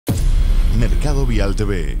Mercado Vial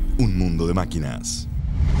TV, un mundo de máquinas.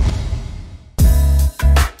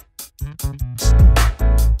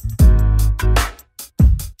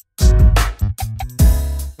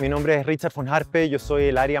 Mi nombre es Richard von Harpe, yo soy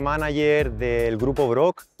el área manager del grupo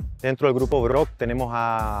Brock. Dentro del grupo Brock tenemos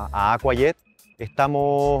a Aquajet.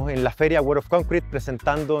 Estamos en la feria World of Concrete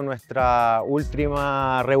presentando nuestra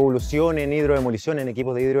última revolución en hidrodemolición, en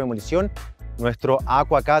equipos de hidrodemolición, nuestro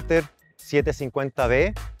Aquajet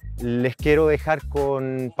 750B. Les quiero dejar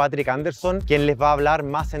con Patrick Anderson, quien les va a hablar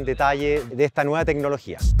más en detalle de esta nueva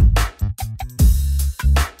tecnología.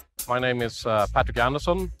 My name is Patrick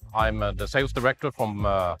Anderson. I'm the sales director from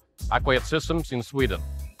Aquajet Systems in Sweden.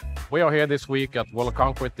 We are here this week at World of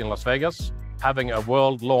Concrete in Las Vegas, having a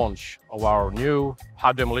world launch of our new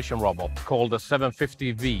hydrodemolition robot called the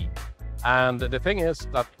 750V. And the thing is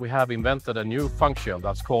that we have invented a new function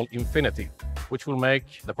that's called Infinity, which will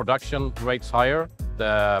make the production rates higher,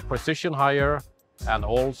 the precision higher, and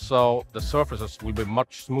also the surfaces will be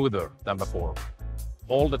much smoother than before.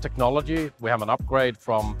 All the technology, we have an upgrade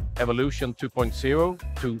from Evolution 2.0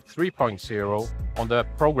 to 3.0 on the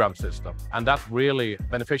program system, and that's really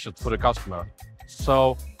beneficial for the customer.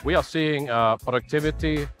 So we are seeing a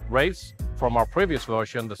productivity raise from our previous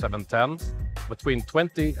version, the 710, between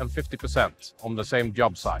 20 and 50% on the same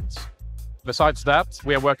job sites. Besides that,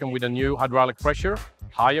 we are working with a new hydraulic pressure,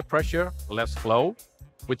 higher pressure, less flow,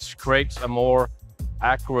 which creates a more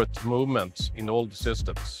accurate movement in all the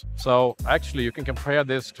systems. So actually you can compare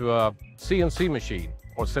this to a CNC machine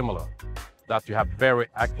or similar, that you have very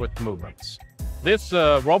accurate movements. This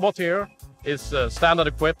robot here is standard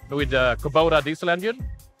equipped with a Kubota diesel engine,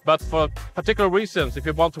 but for particular reasons, if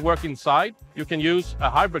you want to work inside, you can use a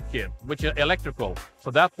hybrid kit, which is electrical. So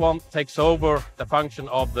that one takes over the function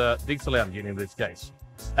of the diesel engine in this case.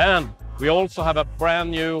 And we also have a brand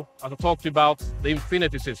new, as I talked to you about, the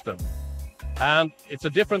Infinity system. And it's a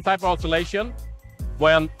different type of oscillation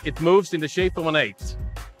when it moves in the shape of an 8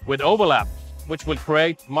 with overlap, which will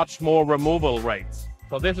create much more removal rates.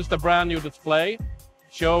 So this is the brand new display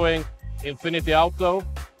showing Infinity Auto.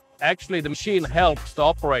 Actually, the machine helps the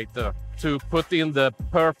operator to put in the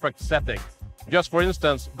perfect settings. Just for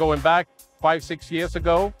instance, going back 5-6 years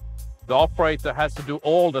ago, the operator has to do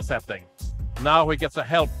all the settings. Now he gets a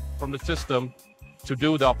help from the system to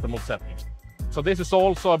do the optimal settings. So this is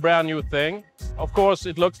also a brand new thing. Of course,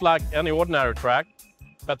 it looks like any ordinary track,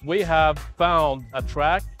 but we have found a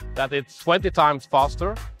track that it's 20 times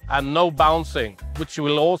faster and no bouncing, which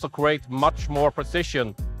will also create much more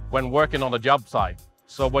precision when working on a job site.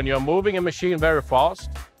 So when you're moving a machine very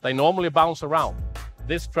fast, they normally bounce around.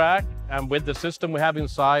 This track, and with the system we have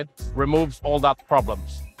inside, removes all that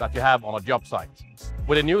problems that you have on a job site.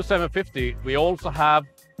 With the new 750, we also have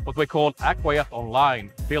what we call Aquajet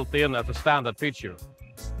Online built in as a standard feature.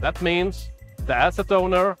 That means the asset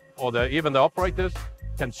owner or even the operators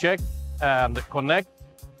can check and connect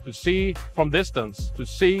to see from distance, to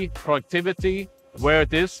see productivity, where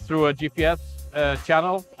it is through a GPS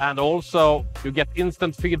channel, and also you get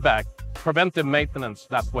instant feedback, preventive maintenance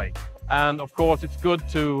that way. And of course, it's good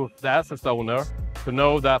to the asset owner to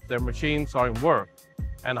know that their machines are in work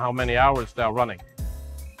and how many hours they are running.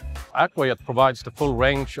 Aquajet provides the full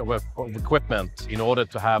range of equipment in order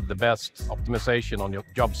to have the best optimization on your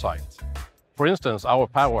job site. For instance, our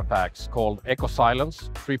power packs called EcoSilence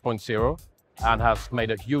 3.0 and has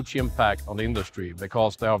made a huge impact on the industry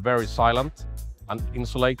because they are very silent and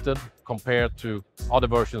insulated compared to other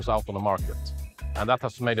versions out on the market. And that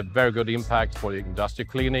has made a very good impact for the industrial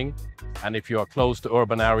cleaning and if you are close to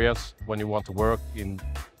urban areas when you want to work in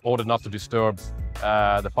order not to disturb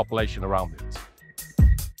the population around it.